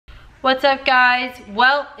What's up, guys?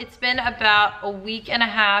 Well, it's been about a week and a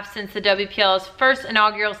half since the WPL's first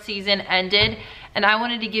inaugural season ended, and I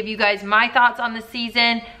wanted to give you guys my thoughts on the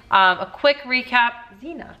season, a quick recap,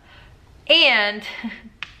 Zena, and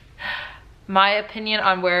my opinion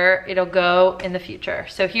on where it'll go in the future.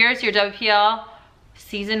 So here's your WPL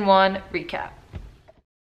Season 1 recap.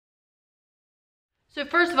 So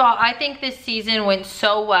first of all, I think this season went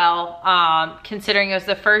so well, considering it was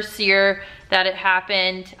the first year that it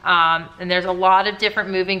happened, and there's a lot of different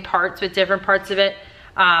moving parts with different parts of it.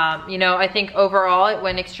 You know, I think overall it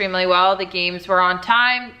went extremely well. The games were on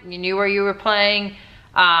time. You knew where you were playing.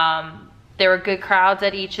 There were good crowds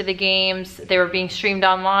at each of the games. They were being streamed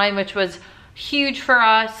online, which was huge for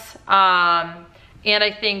us. And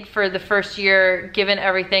I think for the first year, given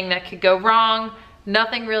everything that could go wrong,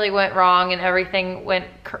 nothing really went wrong and everything went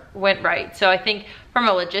right. So I think from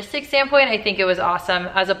a logistics standpoint, I think it was awesome.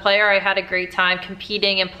 As a player, I had a great time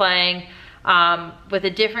competing and playing with a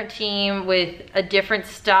different team, with a different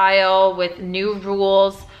style, with new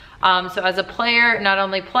rules. So as a player, not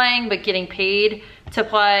only playing, but getting paid to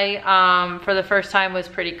play for the first time was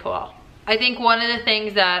pretty cool. I think one of the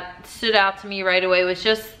things that stood out to me right away was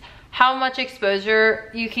just how much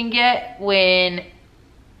exposure you can get when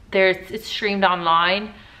it's streamed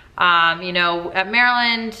online. You know, at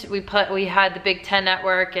Maryland, we had the Big Ten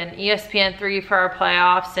Network and ESPN3 for our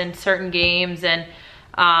playoffs and certain games, and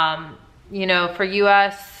you know, for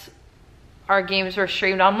US, our games were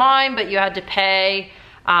streamed online, but you had to pay,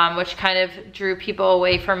 which kind of drew people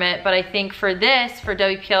away from it. But I think for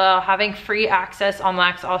WPLL, having free access on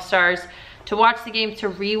Lax All-Stars to watch the game, to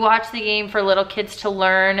rewatch the game, for little kids to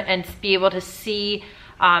learn and be able to see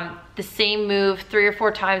the same move 3 or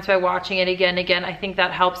 4 times by watching it again and again, I think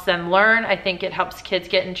that helps them learn. I think it helps kids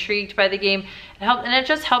get intrigued by the game, and it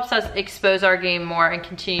just helps us expose our game more and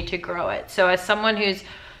continue to grow it. So as someone who's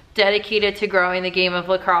dedicated to growing the game of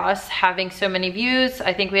lacrosse, having so many views,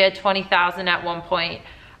 I think we had 20,000 at one point,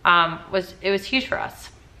 it was huge for us.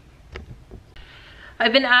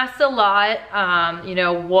 I've been asked a lot, you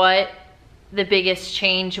know, what the biggest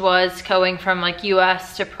change was going from like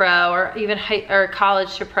US to pro, or even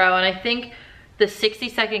college to pro, and I think the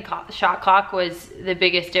 60-second shot clock was the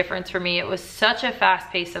biggest difference for me. It was such a fast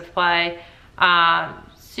pace of play,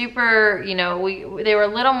 super, you know, they were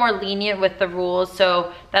a little more lenient with the rules,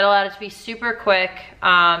 so that allowed it to be super quick,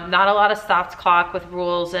 not a lot of stopped clock with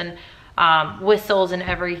rules and whistles and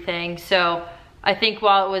everything. So I think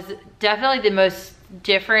while it was definitely the most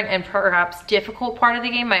different and perhaps difficult part of the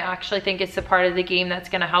game, I actually think it's the part of the game that's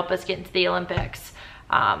going to help us get into the Olympics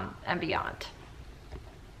and beyond.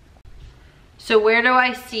 So where do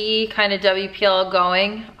I see kind of WPL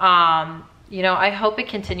going? You know, I hope it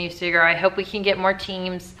continues to grow. I hope we can get more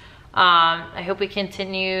teams. I hope we can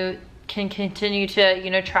continue to, you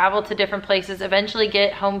know, travel to different places, eventually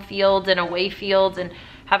get home fields and away fields and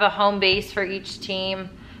have a home base for each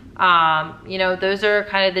team. You know, those are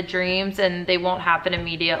kind of the dreams, and they won't happen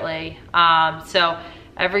immediately. So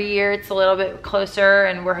every year it's a little bit closer,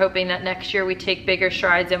 and we're hoping that next year we take bigger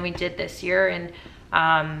strides than we did this year. And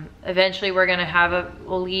eventually we're going to have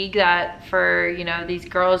a league that, for, you know, these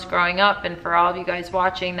girls growing up and for all of you guys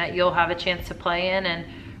watching, that you'll have a chance to play in and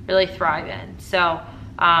really thrive in. So,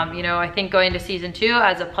 you know, I think going to season 2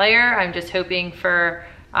 as a player, I'm just hoping for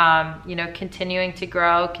you know, continuing to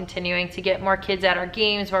grow, continuing to get more kids at our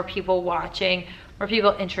games, more people watching, more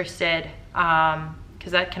people interested,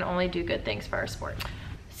 because that can only do good things for our sport.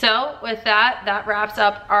 So with that wraps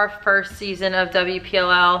up our first season of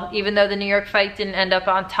WPLL. Even though the New York fight didn't end up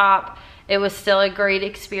on top, it was still a great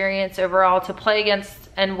experience overall to play against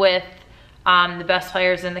and with the best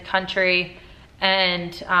players in the country,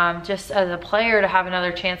 and just as a player to have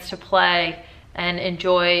another chance to play and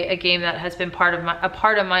enjoy a game that has been a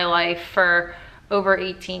part of my life for over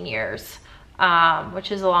 18 years, which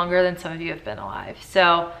is longer than some of you have been alive.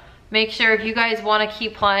 So make sure, if you guys want to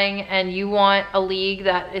keep playing and you want a league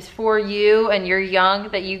that is for you and you're young,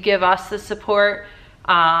 that you give us the support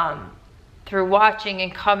through watching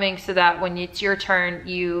and coming, so that when it's your turn,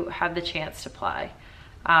 you have the chance to play.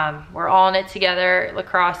 We're all in it together.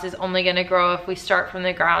 Lacrosse is only going to grow if we start from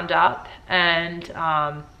the ground up, and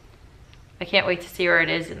I can't wait to see where it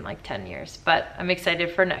is in like 10 years, but I'm excited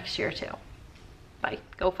for next year too. Bye.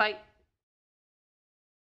 Go fight.